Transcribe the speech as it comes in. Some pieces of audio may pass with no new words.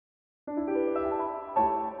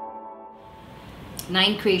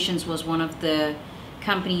Nine Creations was one of the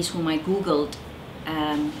companies whom I googled,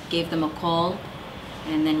 gave them a call,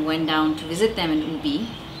 and then went down to visit them in Ubi.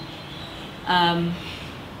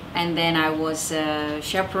 And then I was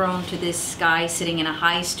chaperone to this guy sitting in a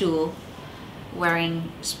high stool,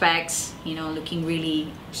 wearing specs, you know, looking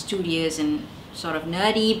really studious and sort of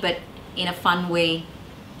nerdy, but in a fun way.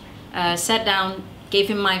 Sat down, gave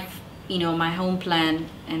him my, my home plan,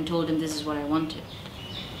 and told him this is what I wanted.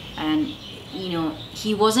 And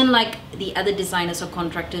he wasn't like the other designers or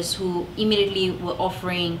contractors who immediately were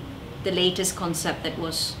offering the latest concept that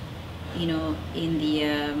was, in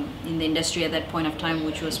the industry at that point of time,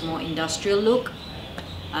 which was more industrial look.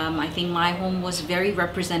 I think my home was very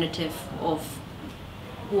representative of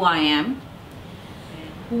who I am.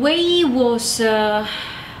 Wei was, I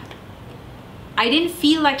didn't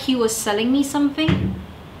feel like he was selling me something,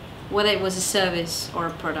 whether it was a service or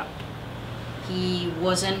a product. He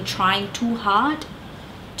wasn't trying too hard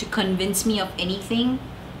to convince me of anything.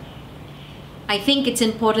 I think it's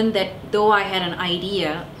important that though I had an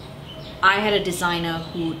idea, I had a designer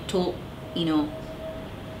who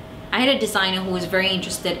I had a designer who was very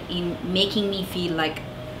interested in making me feel like,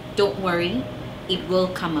 don't worry, it will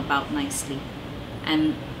come about nicely.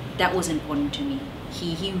 And that was important to me.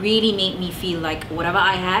 He really made me feel like whatever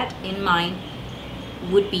I had in mind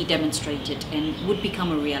would be demonstrated and would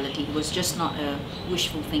become a reality. It was just not a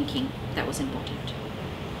wishful thinking that was important.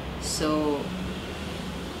 So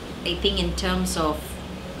I think in terms of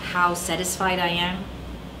how satisfied I am,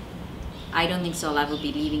 I don't think so I'll ever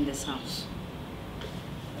be leaving this house.